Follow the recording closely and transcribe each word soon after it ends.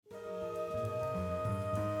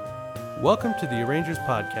Welcome to the Arrangers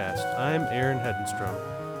Podcast. I'm Aaron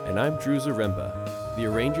Hedenstrom. And I'm Drew Zaremba. The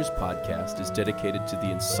Arrangers Podcast is dedicated to the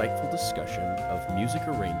insightful discussion of music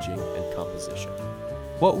arranging and composition.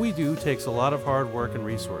 What we do takes a lot of hard work and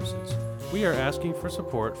resources. We are asking for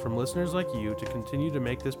support from listeners like you to continue to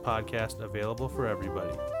make this podcast available for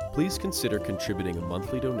everybody. Please consider contributing a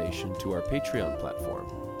monthly donation to our Patreon platform.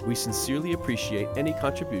 We sincerely appreciate any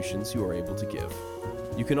contributions you are able to give.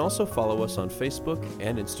 You can also follow us on Facebook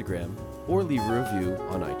and Instagram, or leave a review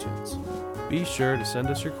on iTunes. Be sure to send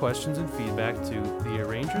us your questions and feedback to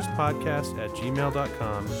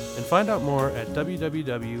thearrangerspodcast@gmail.com and find out more at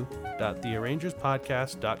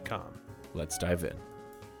www.thearrangerspodcast.com. Let's dive in.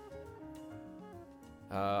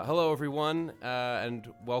 Hello, everyone,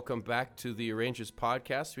 and welcome back to the Arrangers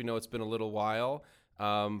Podcast. We know it's been a little while,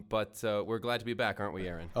 but we're glad to be back, aren't we,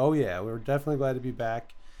 Aaron? Oh, yeah, we're definitely glad to be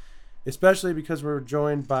back, especially because we're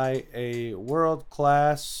joined by a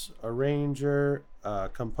world-class arranger,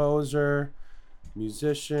 composer,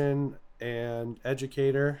 musician, and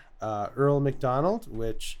educator, Earl MacDonald,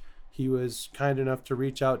 which he was kind enough to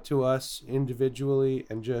reach out to us individually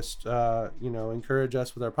and just, encourage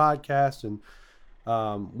us with our podcast. And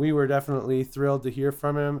we were definitely thrilled to hear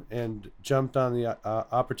from him and jumped on the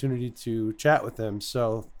opportunity to chat with him.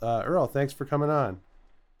 So, Earl, thanks for coming on.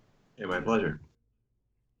 Hey, my pleasure.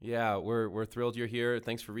 Yeah, we're thrilled you're here.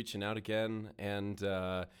 Thanks for reaching out again. And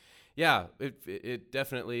it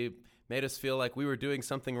definitely made us feel like we were doing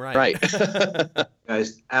something right. Right.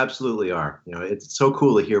 Guys, absolutely are. It's so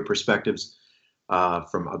cool to hear perspectives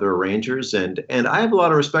from other arrangers, and I have a lot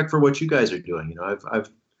of respect for what you guys are doing.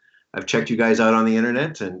 I've checked you guys out on the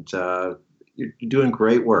internet, and you're doing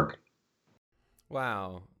great work.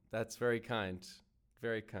 Wow, that's very kind.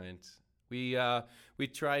 Very kind. We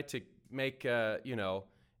try to make a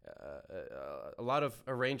lot of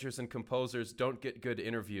arrangers and composers don't get good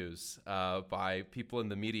interviews by people in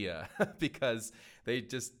the media because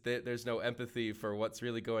there's no empathy for what's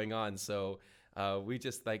really going on. So we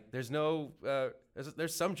just there's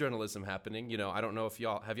some journalism happening. I don't know if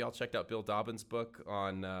y'all checked out Bill Dobbin's book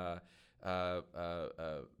on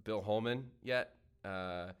Bill Holman yet.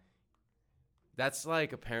 That's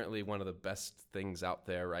apparently one of the best things out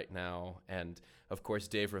there right now. And of course,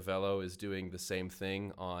 Dave Ravello is doing the same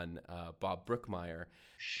thing on Bob Brookmeyer.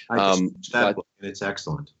 I just watched that book, and it's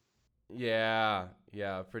excellent. Yeah,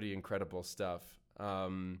 pretty incredible stuff.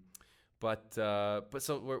 But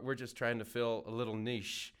so we're just trying to fill a little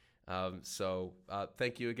niche. So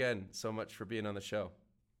thank you again so much for being on the show.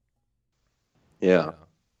 Yeah.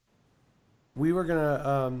 We were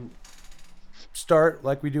gonna start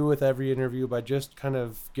like we do with every interview by just kind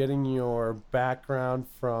of getting your background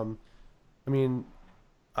from,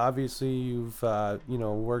 obviously you've,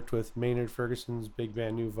 worked with Maynard Ferguson's Big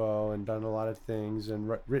Band Nouveau and done a lot of things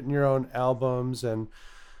and written your own albums. And,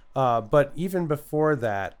 but even before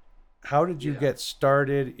that, how did you get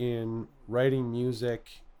started in writing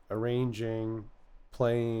music, arranging,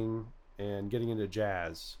 playing, and getting into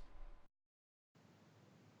jazz?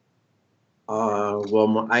 I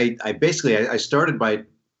started by,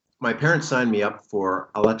 my parents signed me up for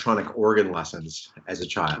electronic organ lessons as a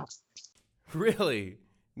child. Really?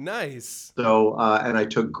 Nice. So, and I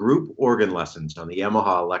took group organ lessons on the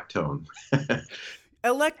Yamaha Electone.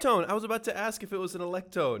 Electone. I was about to ask if it was an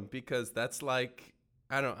Electone because that's I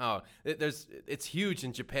don't know. It's huge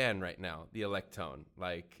in Japan right now. The Electone,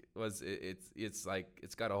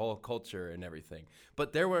 it's got a whole culture and everything.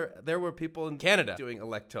 But there were people in Canada doing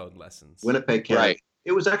Electone lessons. Winnipeg, Canada. Right.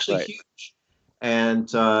 It was actually huge,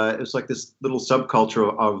 and it was like this little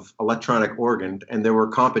subculture of electronic organ, and there were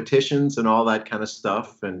competitions and all that kind of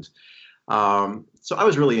stuff. And so I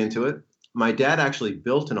was really into it. My dad actually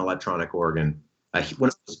built an electronic organ,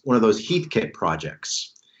 one of those Heathkit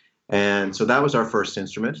projects. And so that was our first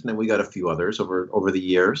instrument, and then we got a few others over the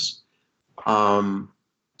years.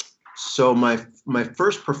 So my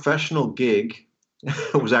first professional gig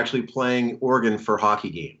was actually playing organ for hockey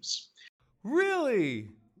games. Really?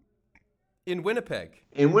 In Winnipeg?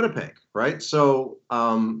 In Winnipeg, right? So,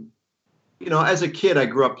 as a kid, I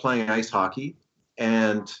grew up playing ice hockey,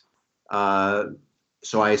 and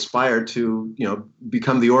so I aspired to,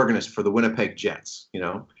 become the organist for the Winnipeg Jets,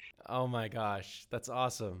 Oh my gosh, that's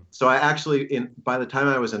awesome. So I actually, by the time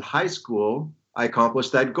I was in high school, I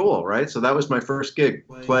accomplished that goal, right? So that was my first gig,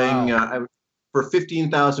 playing for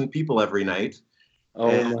 15,000 people every night.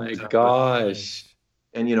 Oh my gosh.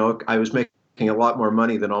 And, I was making a lot more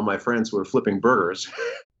money than all my friends who were flipping burgers.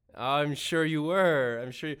 I'm sure you were.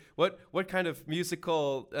 What kind of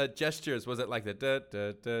musical gestures was it, like the da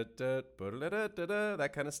da da da da da da da,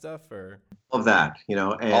 that kind of stuff, or all of that, and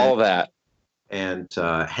all of that. and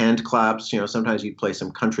hand claps. Sometimes you'd play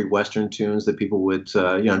some country western tunes that people would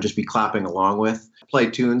just be clapping along with. Play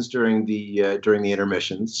tunes during the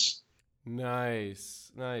intermissions.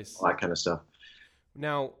 Nice. All that kind of stuff.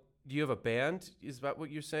 Now, do you have a band? Is that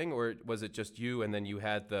what you're saying, or was it just you and then you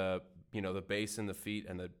had the bass and the feet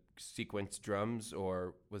and the sequence drums,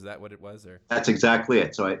 or was that what it was? Or that's exactly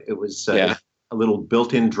it. So it was a little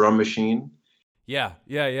built-in drum machine. Yeah.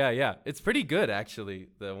 It's pretty good, actually.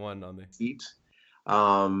 The one on the feet.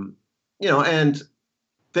 And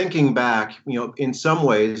thinking back, in some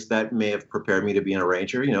ways that may have prepared me to be an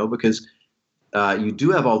arranger, because you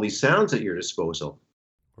do have all these sounds at your disposal.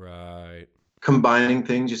 Right. Combining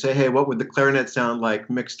things, you say, hey, what would the clarinet sound like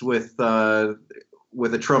mixed with a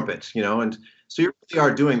trumpet, and so you really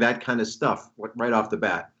are doing that kind of stuff right off the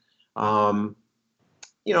bat. And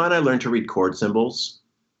I learned to read chord symbols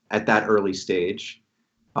at that early stage.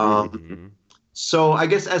 So I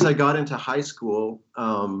guess as I got into high school,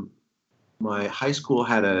 my high school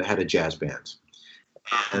had a jazz band,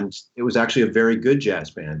 and it was actually a very good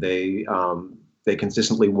jazz band. They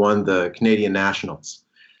consistently won the Canadian Nationals.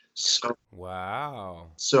 So, wow.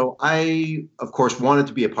 So I, of course, wanted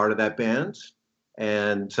to be a part of that band,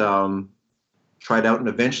 and tried out and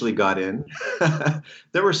eventually got in.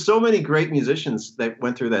 There were so many great musicians that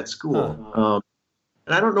went through that school,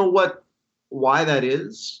 and I don't know why that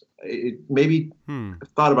is. Maybe I've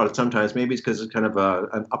thought about it sometimes. Maybe it's because it's kind of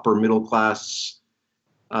an upper middle class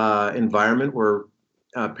environment where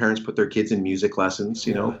parents put their kids in music lessons,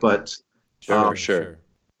 But sure.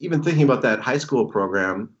 Even thinking about that high school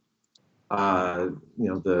program,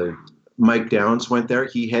 the Mike Downs went there.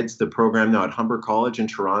 He heads the program now at Humber College in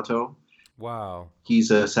Toronto. Wow. He's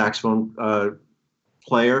a saxophone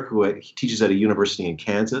player who teaches at a university in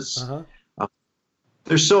Kansas.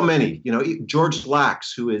 There's so many, George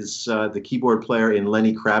Lax, who is the keyboard player in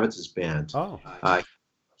Lenny Kravitz's band.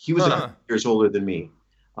 He was 100 years older than me.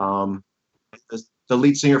 The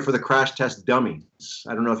lead singer for the Crash Test Dummies.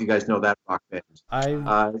 I don't know if you guys know that rock band.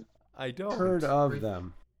 I don't heard of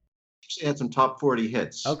them. Actually had some top 40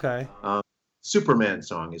 hits. Okay. Superman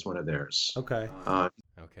song is one of theirs. Okay.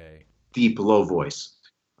 Okay. Deep, low voice.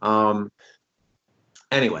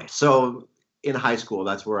 Anyway, so in high school,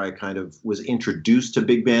 that's where I kind of was introduced to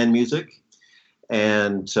big band music,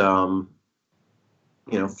 and found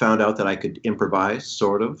out that I could improvise,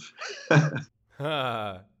 sort of.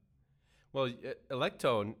 Well,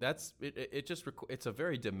 electone, it's a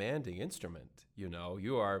very demanding instrument.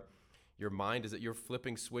 Your mind is that you're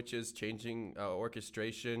flipping switches, changing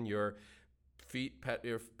orchestration, your feet,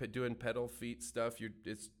 you're doing pedal feet stuff.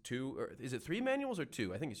 It's two, or is it 3 manuals or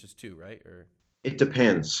 2? I think it's just 2, right? Or it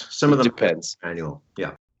depends. Some of them depends. Manual,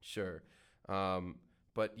 yeah. Sure,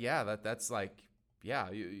 but yeah, that's like,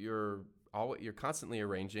 you're constantly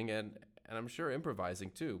arranging and I'm sure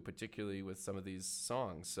improvising too, particularly with some of these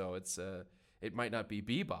songs. So it might not be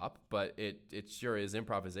bebop, but it sure is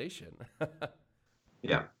improvisation.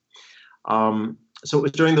 Yeah. So it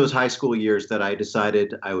was during those high school years that I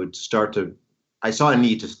decided I saw a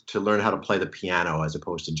need to learn how to play the piano as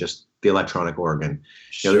opposed to just the electronic organ.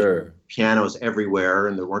 Sure. Pianos everywhere,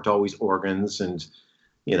 and there weren't always organs, and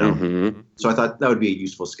so I thought that would be a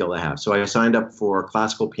useful skill to have. So I signed up for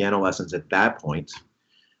classical piano lessons at that point.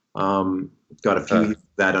 Got a few years of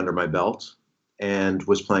that under my belt, and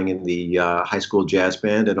was playing in the high school jazz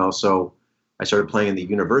band, and also I started playing in the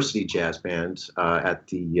university jazz band at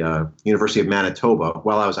the University of Manitoba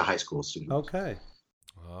while I was a high school student. Okay.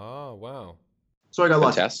 Oh, wow. So I got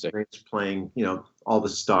lots of experience playing, all the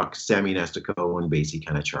stock Sammy Nestico and Basie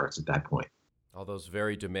kind of charts at that point. All those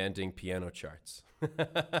very demanding piano charts.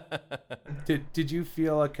 Did you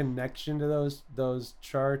feel a connection to those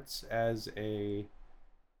charts as a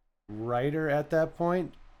writer at that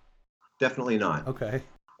point? Definitely not. Okay.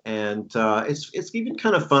 And it's even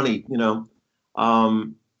kind of funny,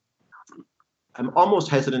 I'm almost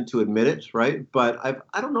hesitant to admit it, right? But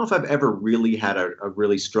I don't know if I've ever really had a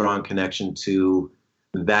really strong connection to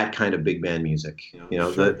that kind of big band music.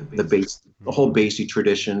 Sure. the bass, the whole Basie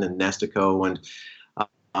tradition and Nestico, and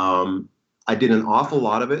I did an awful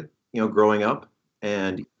lot of it, growing up,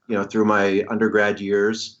 and through my undergrad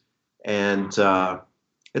years, and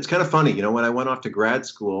it's kind of funny, when I went off to grad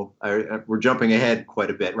school. We're jumping ahead quite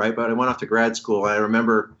a bit, right? But I went off to grad school. I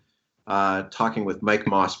remember talking with Mike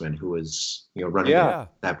Mossman, who was running at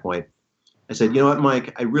that point. I said, you know what,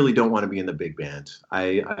 Mike, I really don't want to be in the big band.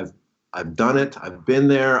 I've done it. I've been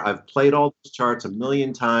there. I've played all those charts a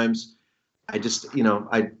million times. I just,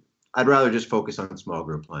 I'd rather just focus on small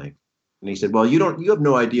group playing. And he said, well, you have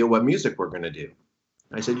no idea what music we're going to do.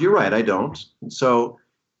 I said, you're right, I don't. And so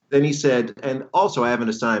then he said, and also I have an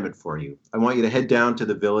assignment for you. I want you to head down to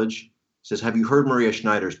the village. He says, have you heard Maria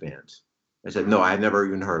Schneider's band? I said, no, I had never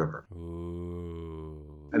even heard of her.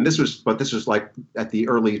 Ooh. And this was like at the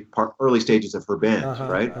early stages of her band,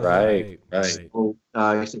 right? Right. So,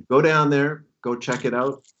 I said, go down there, go check it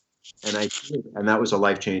out. And I did, and that was a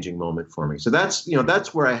life-changing moment for me. So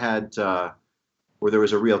that's where I had, where there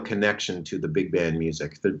was a real connection to the big band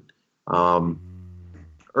music.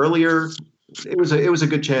 Earlier, it was a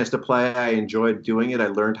good chance to play. I enjoyed doing it. I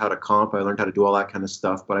learned how to comp. I learned how to do all that kind of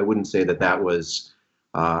stuff. But I wouldn't say that was,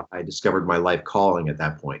 I discovered my life calling at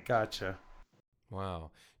that point. Gotcha.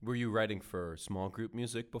 Wow. Were you writing for small group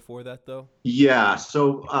music before that, though? Yeah.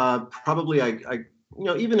 So probably I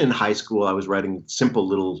even in high school, I was writing simple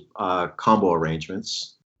little combo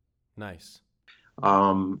arrangements. Nice.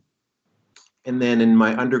 And then in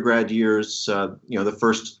my undergrad years, the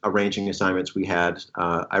first arranging assignments we had,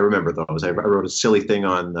 I remember those. I wrote a silly thing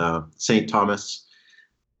on St. Thomas.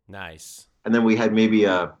 Nice. And then we had maybe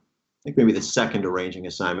the second arranging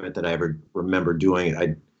assignment that I ever remember doing.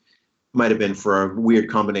 I might have been for a weird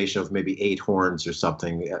combination of maybe 8 horns or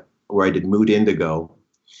something, where I did Mood Indigo.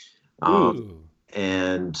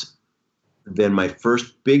 And then my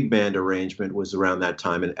first big band arrangement was around that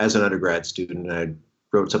time. And as an undergrad student, I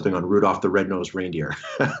wrote something on Rudolph the Red-Nosed Reindeer.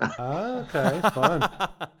 Okay, fun.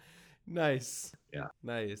 Nice. Yeah.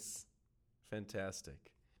 Nice. Fantastic.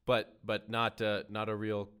 But not a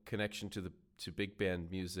real connection to big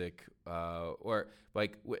band music, or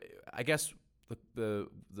like I guess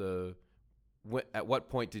at what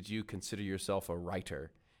point did you consider yourself a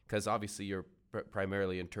writer? Because obviously you're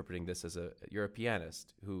primarily interpreting this as you're a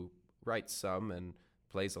pianist who writes some and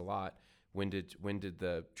plays a lot. When did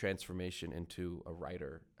the transformation into a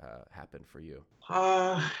writer happen for you?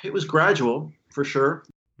 It was gradual, for sure.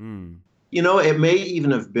 Mm. It may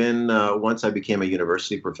even have been once I became a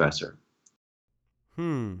university professor.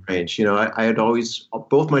 Strange. I had always,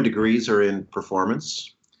 both my degrees are in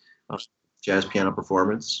performance, jazz piano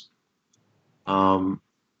performance. I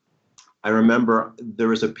remember there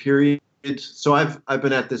was a period. So I've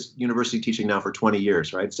been at this university teaching now for 20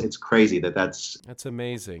 years, right? It's crazy that's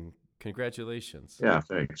amazing. Congratulations. Yeah,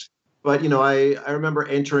 thanks. But I remember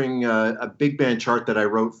entering a big band chart that I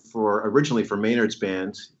wrote originally for Maynard's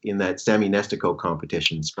band in that Sammy Nestico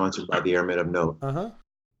competition, sponsored by the Airmen of Note.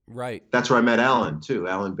 Right. That's where I met Alan too,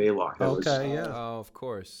 Alan Baylock. Yeah. Oh, of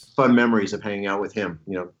course. Fun memories of hanging out with him,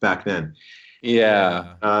 back then.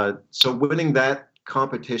 Yeah. So winning that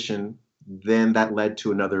competition, then that led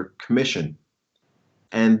to another commission.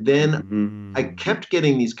 And then I kept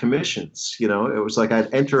getting these commissions. It was like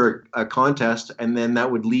I'd enter a contest, and then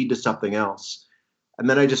that would lead to something else. And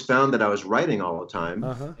then I just found that I was writing all the time.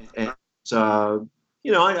 And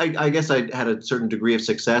I guess I had a certain degree of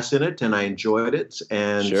success in it, and I enjoyed it.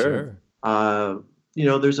 And Sure.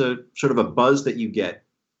 There's a sort of a buzz that you get,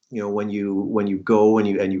 when you go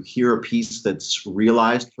and you hear a piece that's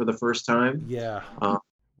realized for the first time. Yeah.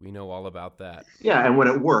 We know all about that. Yeah, and when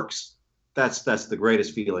it works, that's the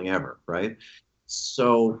greatest feeling ever, right?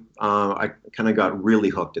 So I kind of got really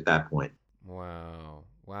hooked at that point. Wow.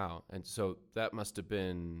 And so that must have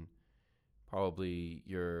been probably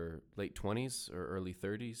your late 20s or early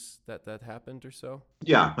 30s that happened or so?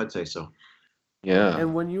 Yeah, I'd say so. Yeah.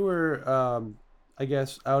 And when you were, I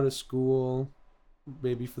guess, out of school,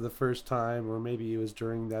 maybe for the first time, or maybe it was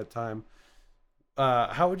during that time,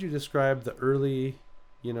 how would you describe the early,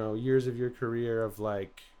 years of your career of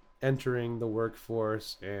like entering the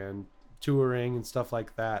workforce and touring and stuff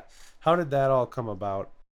like that? How did that all come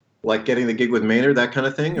about? Like getting the gig with Maynard, that kind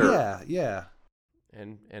of thing? Or? Yeah.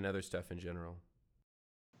 And other stuff in general.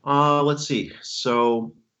 Let's see.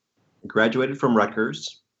 So graduated from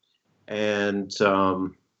Rutgers, and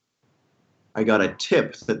I got a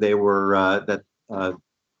tip that they were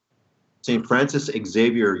St. Francis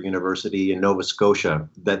Xavier University in Nova Scotia,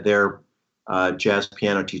 that their jazz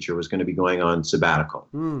piano teacher was going to be going on sabbatical.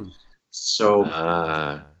 So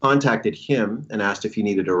contacted him and asked if he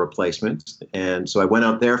needed a replacement. And so I went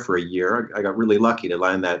out there for a year. I got really lucky to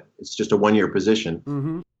land that. It's just a 1-year position.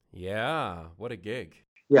 Mm-hmm. Yeah. What a gig.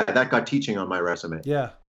 Yeah, that got teaching on my resume. Yeah.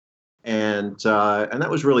 And that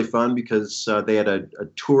was really fun because they had a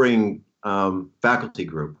touring faculty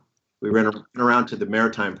group. We ran around to the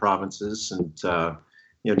maritime provinces and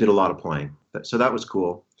did a lot of playing. So that was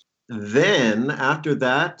cool. Then after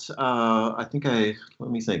that,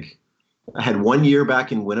 let me think. I had 1 year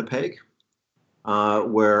back in Winnipeg,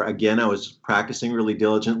 where again I was practicing really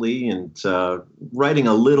diligently and writing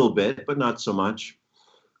a little bit, but not so much.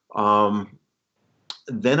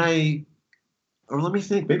 Then let me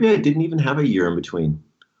think. Maybe I didn't even have a year in between.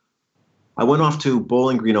 I went off to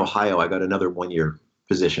Bowling Green, Ohio. I got another 1 year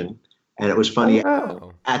position. And it was Oh, funny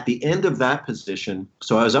wow. at the end of that position.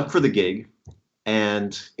 So I was up for the gig,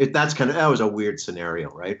 and that was a weird scenario,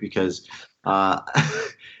 right? Because uh,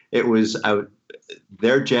 it was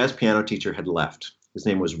their jazz piano teacher had left. His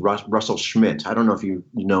name was Russell Schmidt. I don't know if you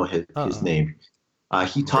know his name.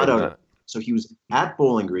 He taught Maybe out, not. so he was at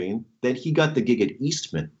Bowling Green. Then he got the gig at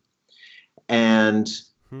Eastman, and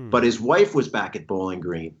but his wife was back at Bowling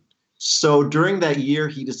Green. So during that year,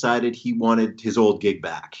 he decided he wanted his old gig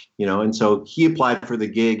back, and so he applied for the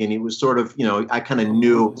gig, and it was sort of, I kind of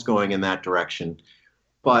knew it was going in that direction. Oh,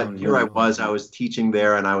 But here no. I was teaching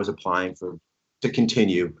there, and I was applying to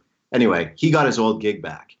continue. Anyway, he got his old gig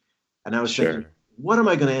back, and I was thinking, Sure. what am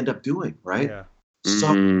I going to end up doing, right? Yeah.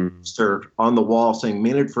 Some Mhm. poster on the wall saying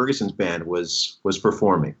Maynard Ferguson's band was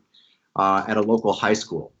performing at a local high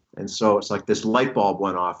school. And so it's like this light bulb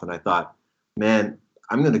went off, and I thought, man,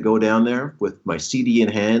 I'm going to go down there with my CD in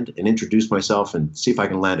hand and introduce myself and see if I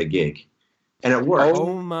can land a gig. And it worked.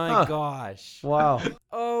 Oh my Huh. gosh. Wow.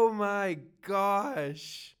 Oh my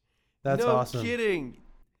gosh. That's no awesome. kidding.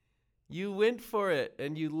 You went for it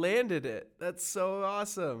and you landed it. That's so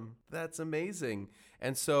awesome. That's amazing.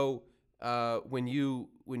 And so when you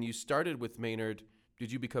started with Maynard,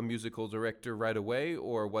 did you become musical director right away,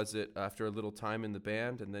 or was it after a little time in the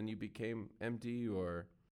band and then you became MD? Or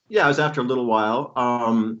Yeah, it was after a little while.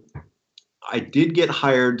 I did get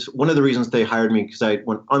hired. One of the reasons they hired me because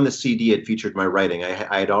when on the CD it featured my writing.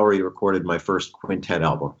 I had already recorded my first quintet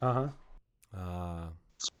album. Uh-huh.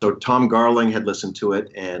 So Tom Garling had listened to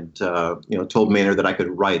it and told Maynard that I could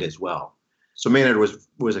write as well. So Maynard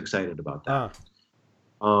was excited about that.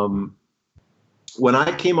 When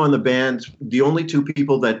I came on the band, the only two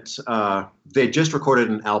people that they just recorded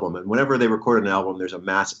an album, and whenever they recorded an album, there's a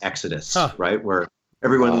mass exodus, right, where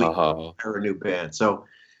everyone leaves Wow. for a new band. So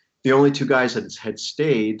the only two guys that had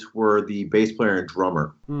stayed were the bass player and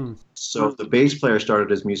drummer. So the bass player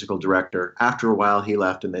started as musical director. After a while, he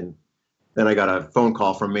left, and then I got a phone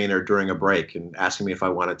call from Maynard during a break and asking me if I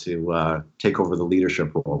wanted to take over the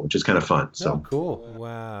leadership role, which is kind of fun. So Oh, cool.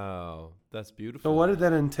 wow, that's beautiful. So what did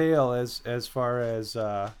that entail as far as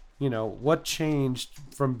what changed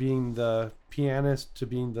from being the pianist to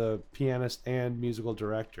being the pianist and musical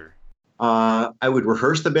director? I would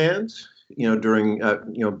rehearse the band, during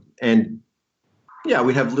and yeah,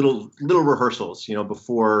 we'd have little rehearsals,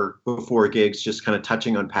 before gigs, just kind of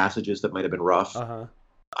touching on passages that might have been rough. Uh-huh.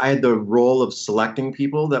 I had the role of selecting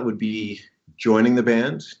people that would be joining the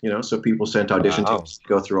band, so people sent audition Wow. tapes to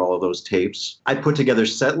go through all of those tapes. I put together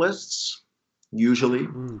set lists, usually,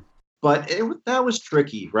 but that was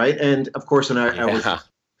tricky, right? And of course,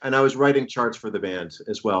 I was writing charts for the band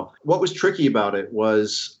as well. What was tricky about it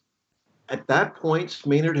was at that point,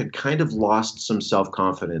 Maynard had kind of lost some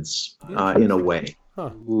self-confidence in a way.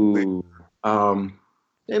 Huh. Ooh.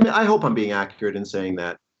 I hope I'm being accurate in saying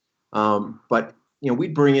that. But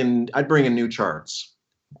I'd bring in new charts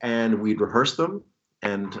and we'd rehearse them.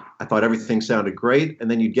 And I thought everything sounded great. And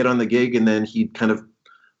then you'd get on the gig and then he'd kind of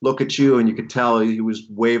look at you and you could tell he was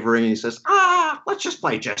wavering. And he says, let's just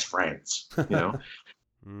play Just Friends,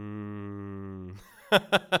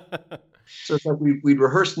 So it's like we'd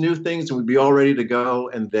rehearse new things and we'd be all ready to go.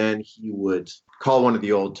 And then he would call one of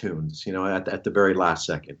the old tunes, at the very last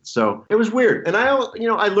second. So it was weird. And I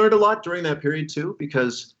learned a lot during that period too,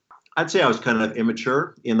 because I'd say I was kind of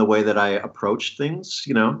immature in the way that I approached things.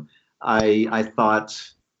 I thought,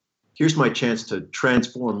 here's my chance to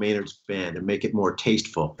transform Maynard's band and make it more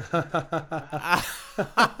tasteful. I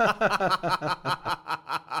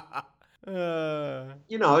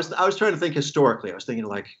was trying to think historically. I was thinking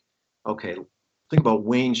like, okay, think about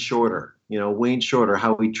Wayne Shorter. Wayne Shorter,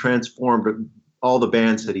 how he transformed all the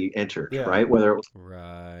bands that he entered, right? Whether it was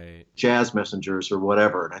Jazz Messengers or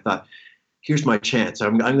whatever. And I thought, here's my chance.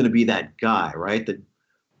 I'm going to be that guy, right? That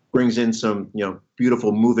brings in some,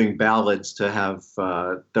 beautiful moving ballads to have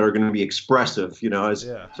that are going to be expressive, so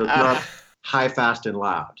it's not high, fast, and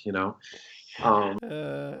loud,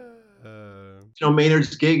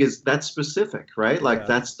 Maynard's gig that's specific, right? Like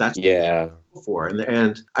that's for,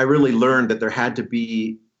 and I really learned that there had to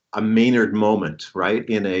be a Maynard moment, right,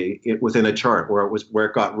 within a chart where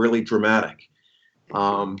it got really dramatic.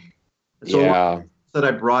 That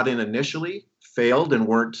I brought in initially failed and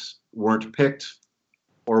weren't picked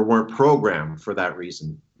or weren't programmed for that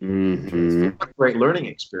reason. Mm-hmm. Great learning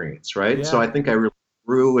experience, right? Yeah. So I think I really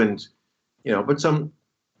grew, and but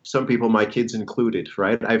some people, my kids included,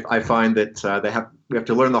 right? I find that we have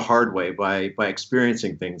to learn the hard way by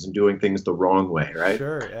experiencing things and doing things the wrong way, right?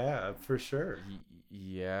 Sure, yeah, for sure.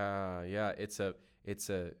 Yeah. It's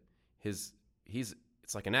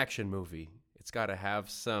it's like an action movie. It's got to have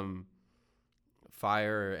some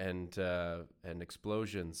fire and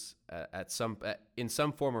explosions in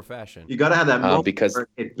some form or fashion. You got to have that moment because where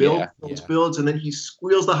it builds, and then he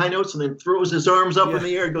squeals the high notes and then throws his arms up in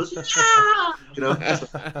the air and goes, yeah! You know?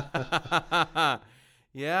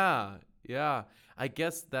 Yeah. I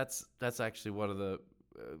guess that's actually one of the.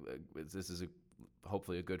 This is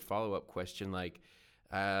hopefully a good follow-up question. Like,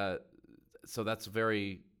 so that's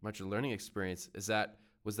very much a learning experience.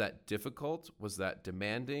 Was that difficult? Was that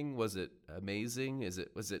demanding? Was it amazing? It's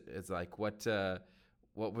like what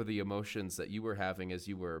were the emotions that you were having as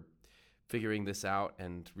you were figuring this out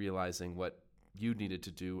and realizing what you needed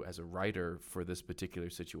to do as a writer for this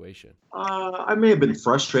particular situation? I may have been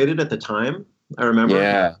frustrated at the time. I remember.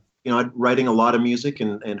 Yeah. You know, writing a lot of music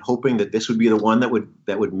and hoping that this would be the one that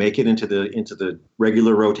would make it into the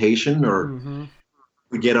regular rotation or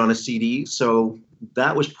would get on a CD. So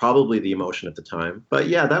that was probably the emotion at the time. But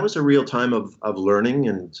yeah, that was a real time of learning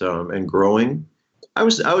and growing. I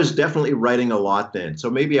was definitely writing a lot then.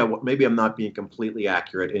 So maybe I'm not being completely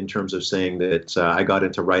accurate in terms of saying that I got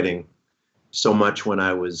into writing so much when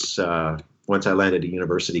I was once I landed a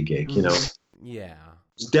university gig. You know. Yeah.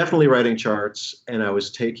 Definitely writing charts, and I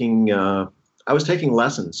was taking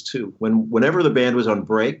lessons too. Whenever the band was on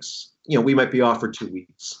breaks, you know, we might be off for 2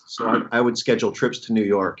 weeks, so I would schedule trips to New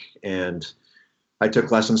York, and I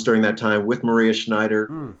took lessons during that time with Maria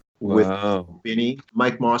Schneider, with Vinny,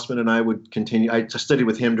 Mike Mossman, and I would continue. I studied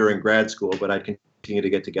with him during grad school, but I'd continue to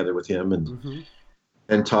get together with him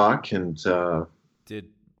and talk. And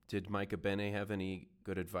did Mike Abene have any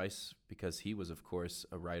good advice, because he was, of course,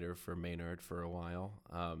 a writer for Maynard for a while?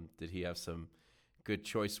 Did he have some good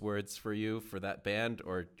choice words for you for that band,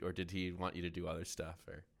 or did he want you to do other stuff?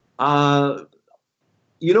 Or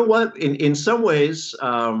you know what? In some ways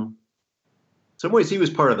he was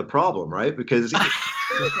part of the problem, right? Because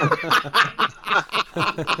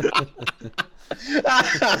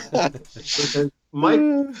Mike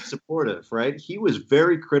was supportive, right? He was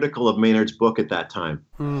very critical of Maynard's book at that time.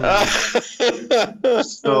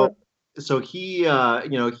 So he, you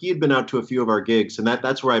know, he had been out to a few of our gigs, and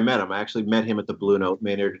that's where I met him. I actually met him at the Blue Note.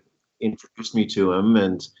 Maynard introduced me to him,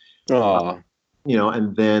 and you know,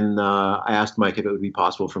 and then I asked Mike if it would be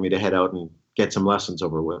possible for me to head out and get some lessons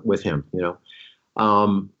over with him. You know,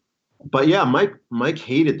 but yeah, Mike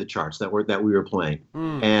hated the charts that we were playing,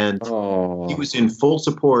 and he was in full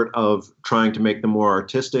support of trying to make them more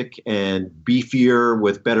artistic and beefier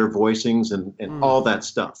with better voicings and all that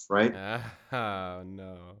stuff, right? Oh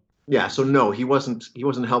no. Yeah, so no, he wasn't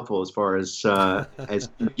helpful as far as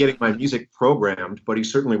getting my music programmed, but he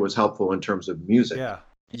certainly was helpful in terms of music. Yeah.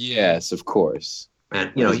 Yes, of course.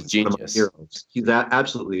 And you know, he's genius. one of my heroes. He's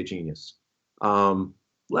absolutely a genius.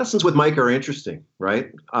 Lessons with Mike are interesting,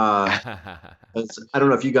 right? I don't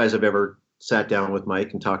know if you guys have ever sat down with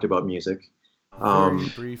Mike and talked about music. Very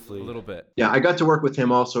briefly. A little bit. Yeah, I got to work with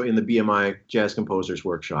him also in the BMI Jazz Composers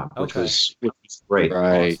Workshop, which was great.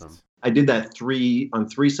 Right. Awesome. I did that on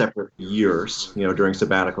three separate years, you know, during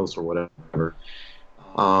sabbaticals or whatever.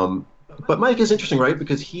 But Mike is interesting, right?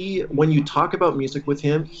 Because when you talk about music with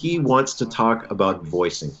him, he wants to talk about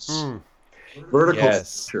voicings, vertical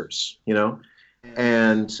structures, you know,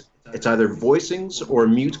 and it's either voicings or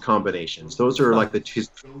mute combinations. Those are like his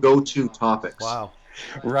go-to topics. Wow.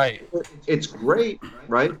 Right. It's great,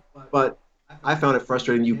 right? But I found it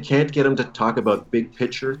frustrating. You can't get him to talk about big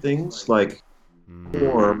picture things like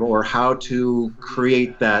form or how to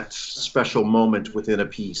create that special moment within a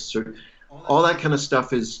piece. Or all that kind of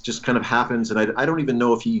stuff is just kind of happens, and I don't even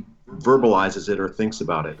know if he verbalizes it or thinks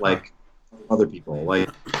about it like other people. Like,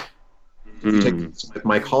 you take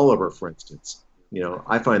Mike Holliver, for instance. You know,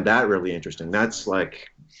 I find that really interesting. That's like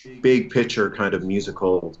big picture kind of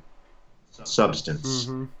musical substance.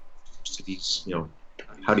 So these, you know,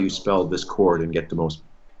 how do you spell this chord and get the most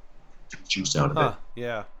juice out of it?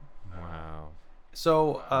 Yeah. Wow.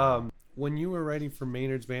 So, when you were writing for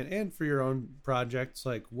Maynard's band and for your own projects,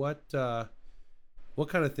 like what kind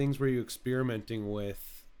of things were you experimenting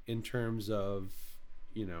with in terms of,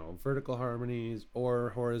 you know, vertical harmonies or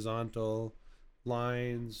horizontal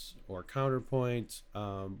lines or counterpoint?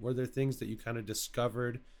 Were there things that you kind of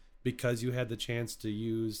discovered because you had the chance to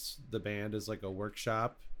use the band as like a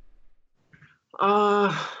workshop?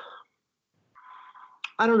 I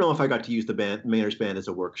don't know if I got to use the Maynard's band as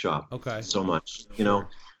a workshop so much. You know,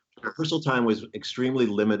 rehearsal time was extremely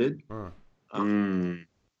limited.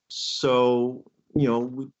 So, you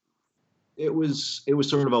know, it was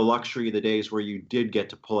sort of a luxury the days where you did get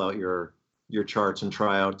to pull out your charts and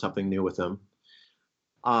try out something new with them.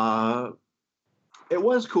 It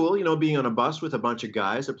was cool, being on a bus with a bunch of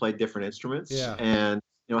guys that played different instruments Yeah. and,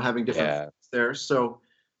 having different friends there. So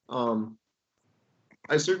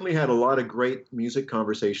I certainly had a lot of great music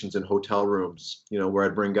conversations in hotel rooms, where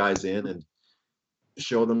I'd bring guys in and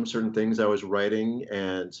show them certain things I was writing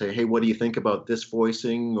and say, hey, what do you think about this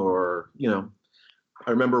voicing? Or, I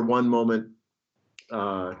remember one moment,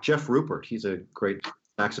 Jeff Rupert, he's a great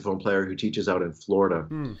saxophone player who teaches out in Florida.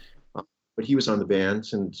 But he was on the band,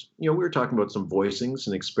 and we were talking about some voicings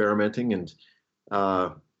and experimenting. And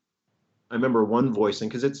I remember one voicing,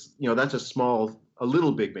 because it's that's a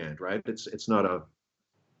little big band, right? It's not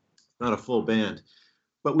a full band,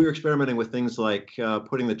 but we were experimenting with things like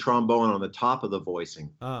putting the trombone on the top of the voicing.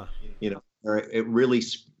 Where it really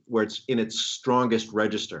where it's in its strongest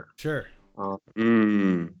register. Sure.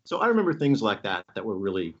 So I remember things like that were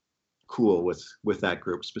really cool with that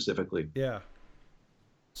group specifically. Yeah.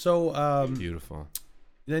 So Beautiful.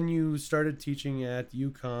 Then you started teaching at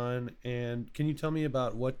UConn, and can you tell me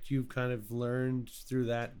about what you've kind of learned through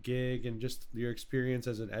that gig and just your experience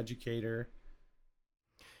as an educator?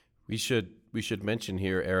 We should mention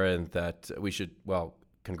here, Aaron, that we should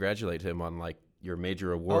congratulate him on your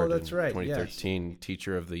major award. Oh, that's right. 2013 yes.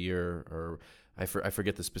 Teacher of the Year, or I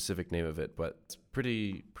forget the specific name of it, but it's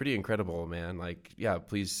pretty incredible, man.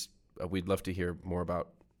 Please, we'd love to hear more about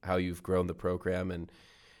how you've grown the program. And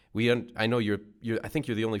I know I think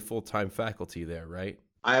you're the only full-time faculty there, right?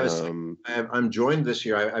 I'm joined this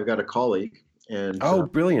year. I've got a colleague, and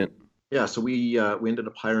brilliant. Yeah, so we ended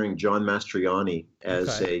up hiring John Mastriani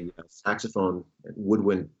as a saxophone and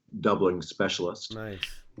woodwind doubling specialist. Nice.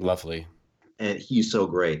 Lovely. And he's so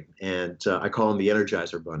great. And I call him the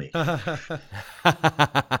Energizer Bunny.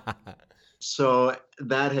 So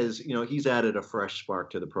that has, he's added a fresh spark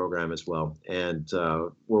to the program as well. And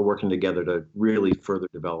we're working together to really further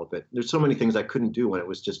develop it. There's so many things I couldn't do when it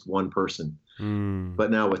was just one person.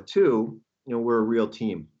 But now with two, we're a real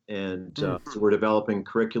team. And so we're developing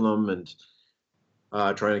curriculum and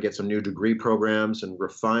trying to get some new degree programs and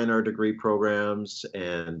refine our degree programs.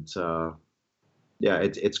 And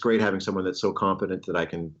it's great having someone that's so competent that I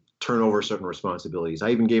can turn over certain responsibilities. I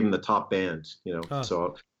even gave him the top band,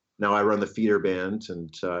 so now I run the feeder band,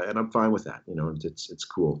 and I'm fine with that. It's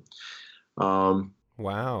cool.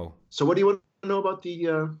 Wow. So what do you want to know about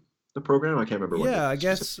the program? I can't remember. Yeah, I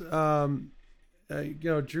guess Drew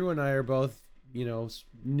and I are both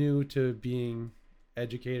new to being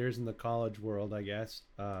educators in the college world, I guess.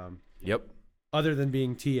 Yep. Other than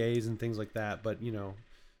being TAs and things like that, but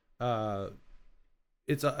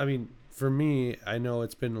it's for me, I know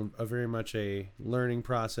it's been a very much a learning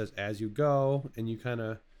process as you go, and you kind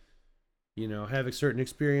of have certain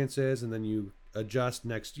experiences, and then you adjust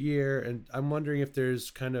next year. And I'm wondering if there's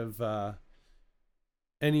kind of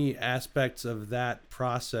any aspects of that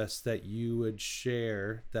process that you would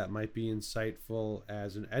share that might be insightful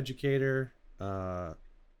as an educator,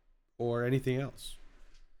 or anything else.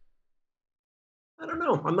 I don't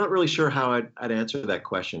know. I'm not really sure how I'd answer that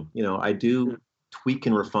question. I do tweak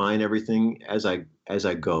and refine everything as I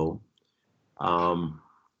go.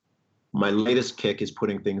 My latest kick is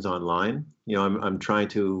putting things online. I'm trying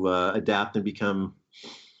to adapt and become,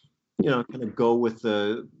 kind of go with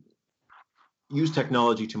use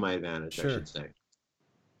technology to my advantage, Sure. I should say.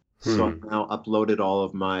 So I've now uploaded all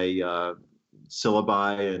of my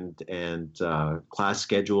syllabi and class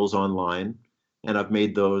schedules online, and I've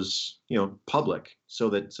made those public so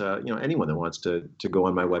that anyone that wants to go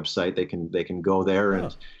on my website, they can go there.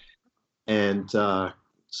 And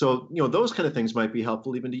so those kind of things might be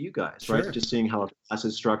helpful even to you guys, right? Sure. Just seeing how a class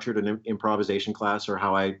is structured, an improvisation class, or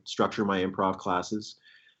how I structure my improv classes.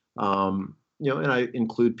 And I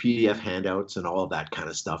include PDF handouts and all of that kind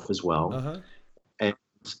of stuff as well. And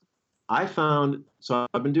I found, so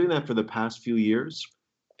I've been doing that for the past few years,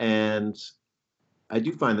 and I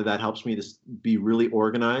do find that helps me to be really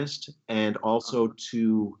organized and also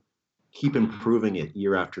to keep improving it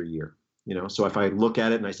year after year. So if I look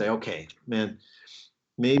at it and I say, okay, man,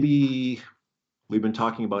 maybe we've been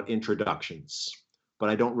talking about introductions, but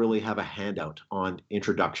I don't really have a handout on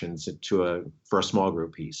introductions for a small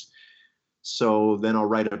group piece. So then I'll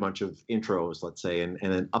write a bunch of intros, let's say, and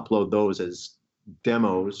then upload those as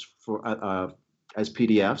demos for as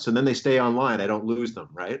PDFs, and then they stay online. I don't lose them,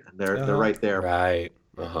 right? And they're right there. Right.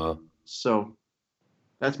 So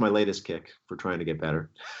that's my latest kick for trying to get better.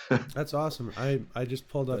 That's awesome. I just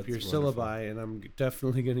pulled up your syllabi, and I'm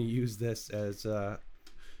definitely going to use this as a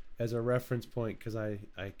reference point, because I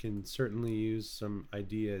can certainly use some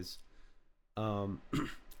ideas.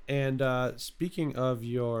 And speaking of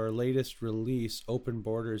your latest release, Open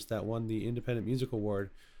Borders, that won the Independent Music Award,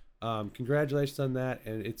 Congratulations on that,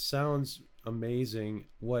 and it sounds amazing.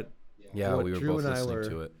 What we were Drew both and I listening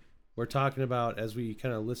to it. we're talking about as we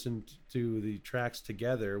kind of listened to the tracks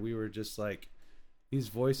together. We were just like, these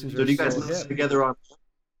voices So are do you guys so listen hip. together on?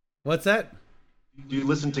 What's that? Do you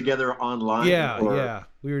listen together online? Yeah.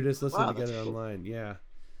 We were just listening Wow, together that's cool. online. Yeah.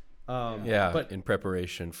 But in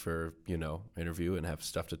preparation for interview and have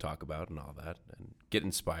stuff to talk about and all that and get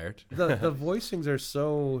inspired. the voicings are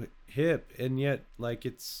so hip, and yet like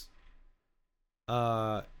it's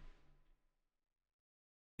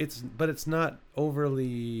it's not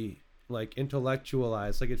overly like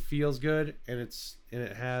intellectualized. Like it feels good, and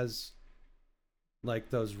it has like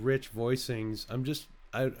those rich voicings.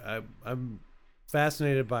 I'm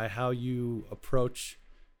fascinated by how you approach,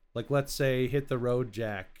 like, let's say Hit the Road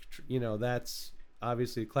Jack. That's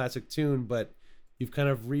obviously a classic tune, but you've kind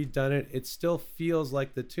of redone it. It still feels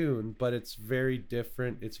like the tune, but it's very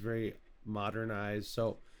different. It's very modernized.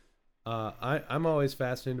 So I'm always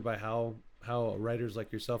fascinated by how writers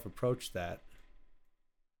like yourself approach that.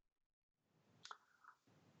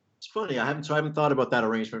 It's funny. I haven't thought about that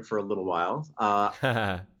arrangement for a little while.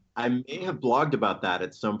 I may have blogged about that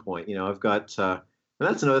at some point. I've got, and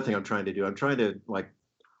that's another thing I'm trying to do. I'm trying to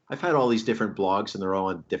I've had all these different blogs, and they're all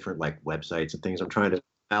on different websites and things. I'm trying to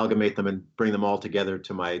amalgamate them and bring them all together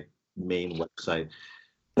to my main website.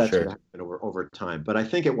 That's what happened over time. But I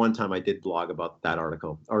think at one time I did blog about that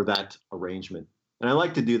article or that arrangement. And I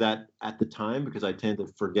like to do that at the time because I tend to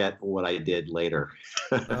forget what I did later.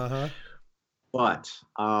 Uh-huh. But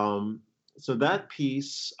so that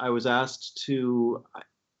piece, I was asked to,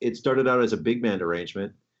 it started out as a big band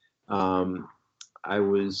arrangement. I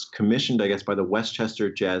was commissioned, I guess, by the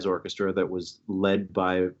Westchester Jazz Orchestra that was led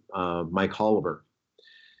by Mike Holliver.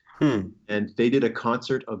 And they did a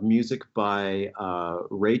concert of music by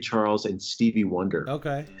Ray Charles and Stevie Wonder.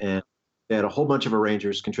 Okay. And they had a whole bunch of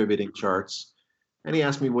arrangers contributing charts. And he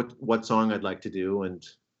asked me what song I'd like to do. And,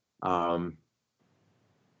 I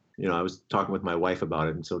was talking with my wife about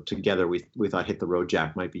it. And so together we thought Hit the Road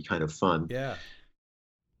Jack might be kind of fun. Yeah.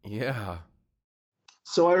 Yeah.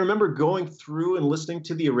 So I remember going through and listening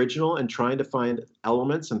to the original and trying to find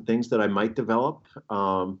elements and things that I might develop.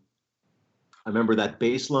 I remember that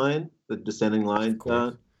bass line, the descending line.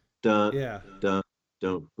 Dun, dun, Yeah. dun,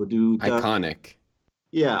 dun, dun, dun. Iconic.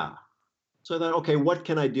 Yeah. So I thought, okay, what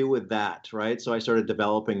can I do with that, right? So I started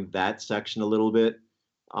developing that section a little bit.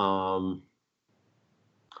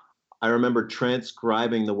 I remember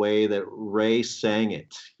transcribing the way that Ray sang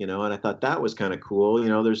it, and I thought that was kind of cool.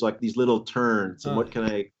 There's like these little turns, and what can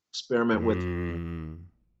I experiment with?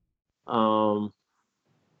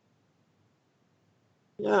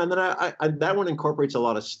 Yeah, and then I that one incorporates a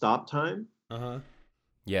lot of stop time. Uh-huh.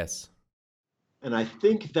 Yes. And I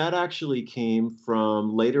think that actually came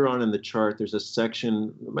from later on in the chart. There's a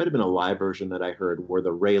section, it might have been a live version that I heard, where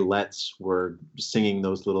the Raelettes were singing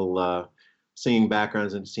those little singing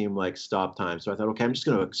backgrounds, and it seemed like stop time. So I thought, okay, I'm just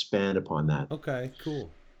going to expand upon that. Okay,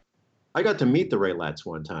 cool. I got to meet the Raelettes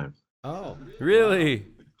one time. Oh, really?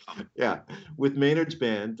 Yeah, with Maynard's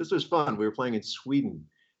band. This was fun. We were playing in Sweden,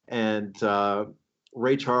 and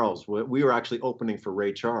Ray Charles. We were actually opening for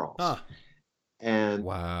Ray Charles. Huh. And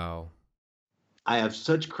wow, I have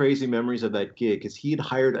such crazy memories of that gig because he had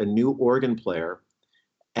hired a new organ player,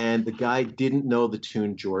 and the guy didn't know the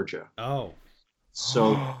tune Georgia. Oh.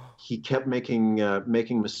 So he kept making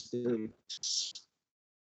mistakes.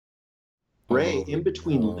 Ray, in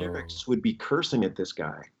between lyrics, would be cursing at this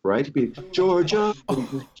guy, right? He'd be, Georgia,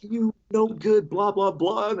 you no good, blah, blah,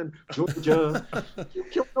 blah, and Georgia, you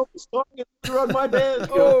killed the song and you're on my band.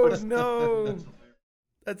 Oh, no.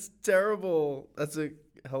 That's terrible. That's a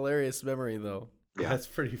hilarious memory, though. Yeah. That's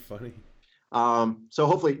pretty funny. So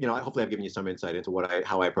hopefully I've given you some insight into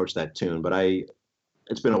how I approach that tune, but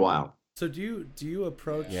it's been a while. So do you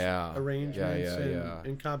approach arrangements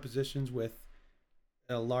and compositions with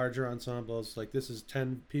larger ensembles? Like this is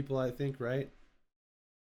 10 people, I think, right?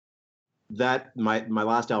 That my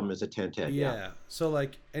last album is a 10-10. Yeah. So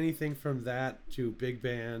like anything from that to big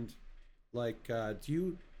band, like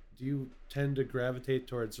do you tend to gravitate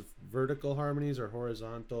towards vertical harmonies or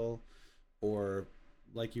horizontal, or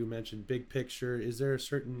like you mentioned, big picture? Is there a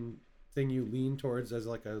certain thing you lean towards as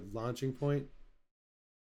like a launching point?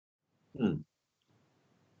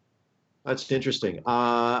 That's interesting.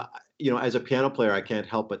 As a piano player, I can't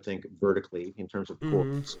help but think vertically in terms of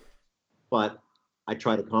chords, but I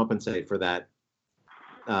try to compensate for that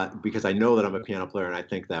because I know that I'm a piano player and I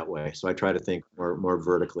think that way. So I try to think more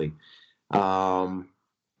vertically.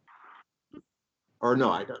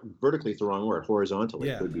 Vertically is the wrong word.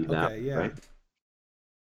 Horizontally would be that, right?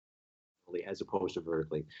 As opposed to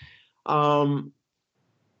vertically.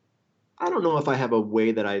 I don't know if I have a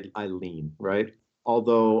way that I lean, right?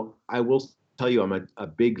 Although I will tell you, I'm a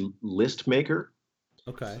big list maker.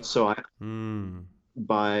 Okay. So I, Mm.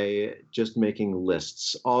 by just making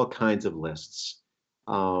lists, all kinds of lists.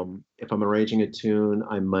 If I'm arranging a tune,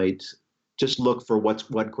 I might just look for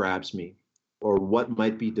what grabs me, or what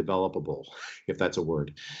might be developable, if that's a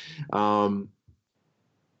word. Um,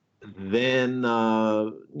 then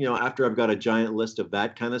after I've got a giant list of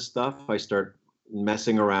that kind of stuff, I start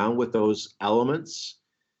messing around with those elements,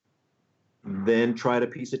 then try to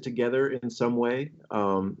piece it together in some way.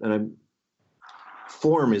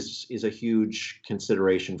 Form is a huge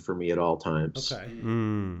consideration for me at all times. Okay.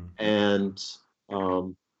 Mm. And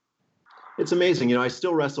um, it's amazing. I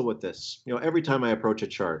still wrestle with this. Every time I approach a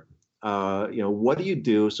chart, what do you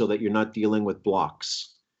do so that you're not dealing with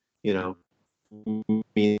blocks?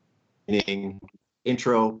 Meaning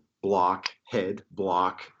intro block, head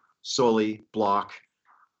block, soli block,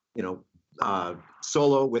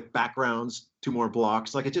 solo with backgrounds, two more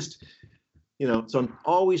blocks. Like it just, so I'm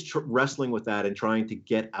always wrestling with that and trying to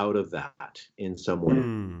get out of that in some way.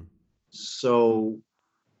 Mm. So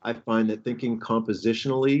I find that thinking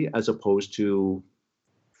compositionally as opposed to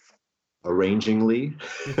arrangingly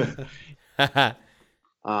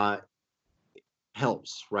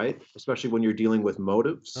helps, right? Especially when you're dealing with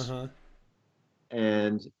motives. Uh-huh.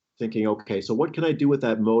 And thinking, okay, so what can I do with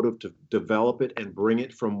that motive to develop it and bring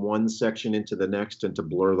it from one section into the next and to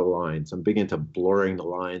blur the lines? I'm big into blurring the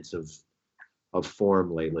lines of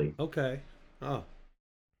form lately. Okay. Oh.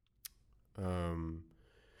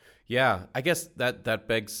 Yeah, I guess that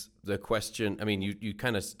begs the question. I mean, you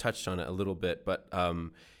kind of touched on it a little bit, but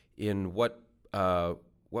in what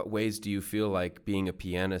ways do you feel like being a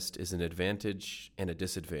pianist is an advantage and a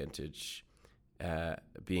disadvantage,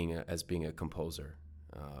 being a composer?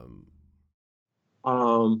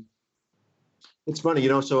 It's funny,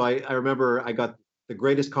 so I remember I got the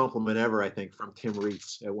greatest compliment ever, I think, from Tim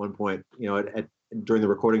Reitz at one point, during the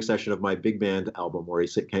recording session of my big band album, where he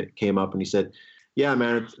came up and he said, "Yeah,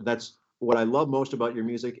 man, that's what I love most about your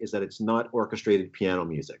music is that it's not orchestrated piano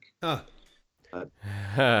music." Huh.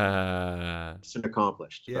 It's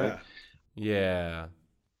accomplished, Yeah. right? Yeah.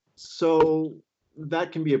 So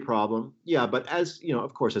that can be a problem. Yeah, but as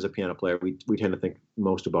of course, as a piano player, we tend to think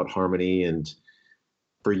most about harmony, and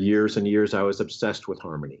for years and years, I was obsessed with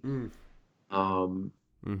harmony.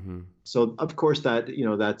 So of course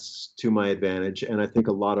that's to my advantage, and I think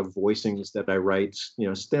a lot of voicings that I write,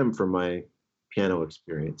 stem from my piano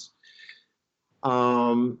experience.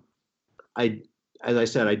 As I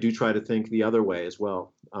said, I do try to think the other way as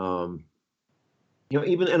well. And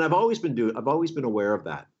I've always been aware of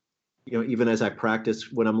that. Even as I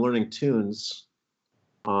practice when I'm learning tunes,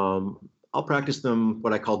 I'll practice them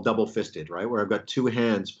what I call double fisted, right? Where I've got two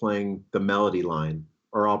hands playing the melody line,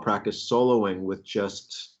 or I'll practice soloing with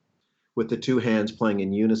the two hands playing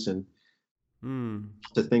in unison,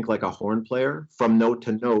 to think like a horn player from note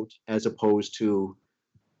to note, as opposed to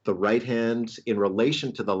the right hand in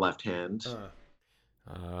relation to the left hand.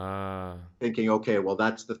 Thinking, okay, well,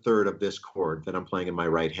 that's the third of this chord that I'm playing in my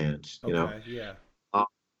right hand. Okay. Yeah.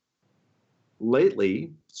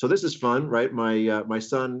 Lately, so this is fun, right? My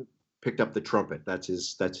son picked up the trumpet. That's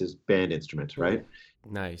his band instrument, right?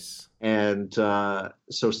 Nice. And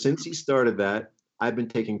so since he started that, I've been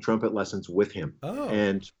taking trumpet lessons with him. Oh.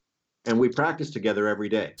 And we practice together every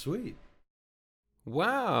day. Sweet.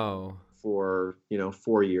 Wow. For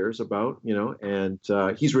 4 years about, and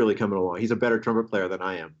he's really coming along. He's a better trumpet player than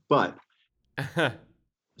I am. But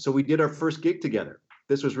so we did our first gig together.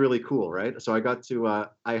 This was really cool, right? So I got to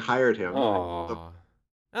I hired him.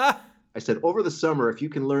 I said, over the summer, if you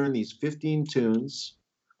can learn these 15 tunes,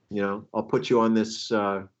 I'll put you on this.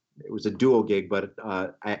 It was a duo gig, but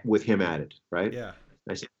with him added, right? Yeah.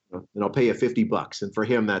 I said, and I'll pay you $50, and for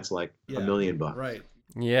him, that's like $1 million. Right.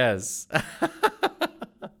 Yes.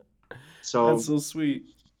 So that's so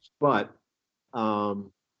sweet. But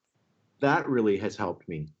that really has helped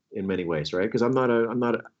me in many ways, right? Because I've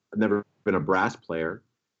never been a brass player,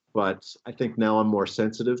 but I think now I'm more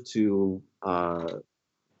sensitive to the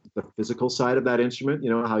physical side of that instrument.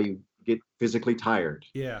 How you get physically tired.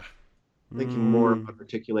 Yeah. Thinking more about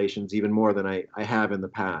articulations, even more than I have in the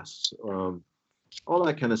past. All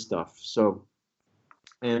that kind of stuff. So,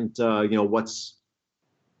 and what's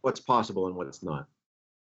possible and what's not.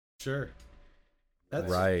 Sure.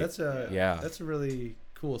 That's right. That's a really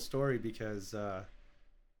cool story, because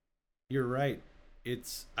you're right.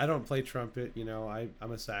 I don't play trumpet,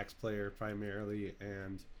 I'm a sax player primarily,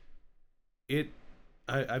 and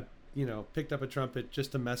I picked up a trumpet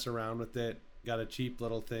just to mess around with it. Got a cheap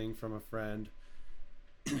little thing from a friend,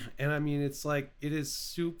 And I mean, it's like, it is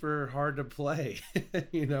super hard to play,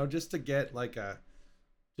 you know, just to get like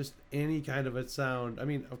just any kind of a sound. I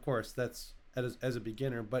mean, of course, that's as a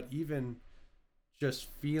beginner, but even just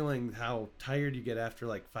feeling how tired you get after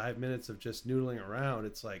like 5 minutes of just noodling around,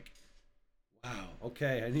 it's like, wow,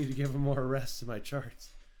 okay, I need to give them more rest to my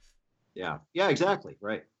charts. Yeah, exactly.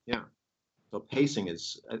 Right. Yeah. So pacing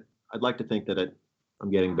is, I'd like to think that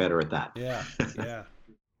I'm getting better at that. Yeah.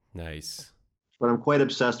 Nice. But I'm quite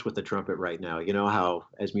obsessed with the trumpet right now. You know how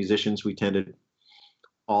as musicians we tend to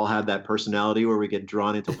all have that personality where we get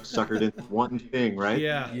drawn into, suckered into one thing, right?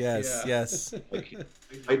 Yeah. Yes. Like,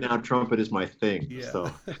 right now, trumpet is my thing. Yeah.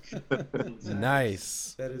 So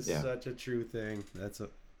Nice. That is such a true thing.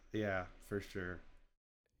 Yeah, for sure.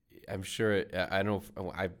 I'm sure. I know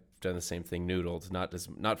I've done the same thing. Noodled,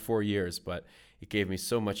 not 4 years, but it gave me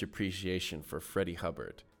so much appreciation for Freddie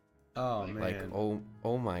Hubbard. Oh man. Like,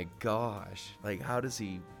 oh my gosh! Like, how does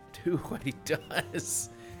he do what he does?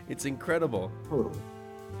 It's incredible. totally.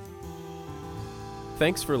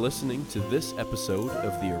 Thanks for listening to this episode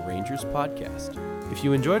of the Arrangers Podcast. If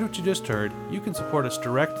you enjoyed what you just heard, you can support us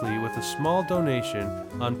directly with a small donation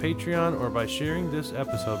on Patreon or by sharing this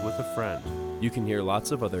episode with a friend. You can hear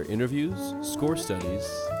lots of other interviews, score studies,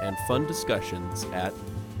 and fun discussions at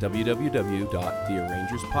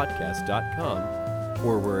www.thearrangerspodcast.com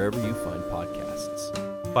or wherever you find podcasts.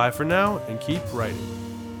 Bye for now, and keep writing.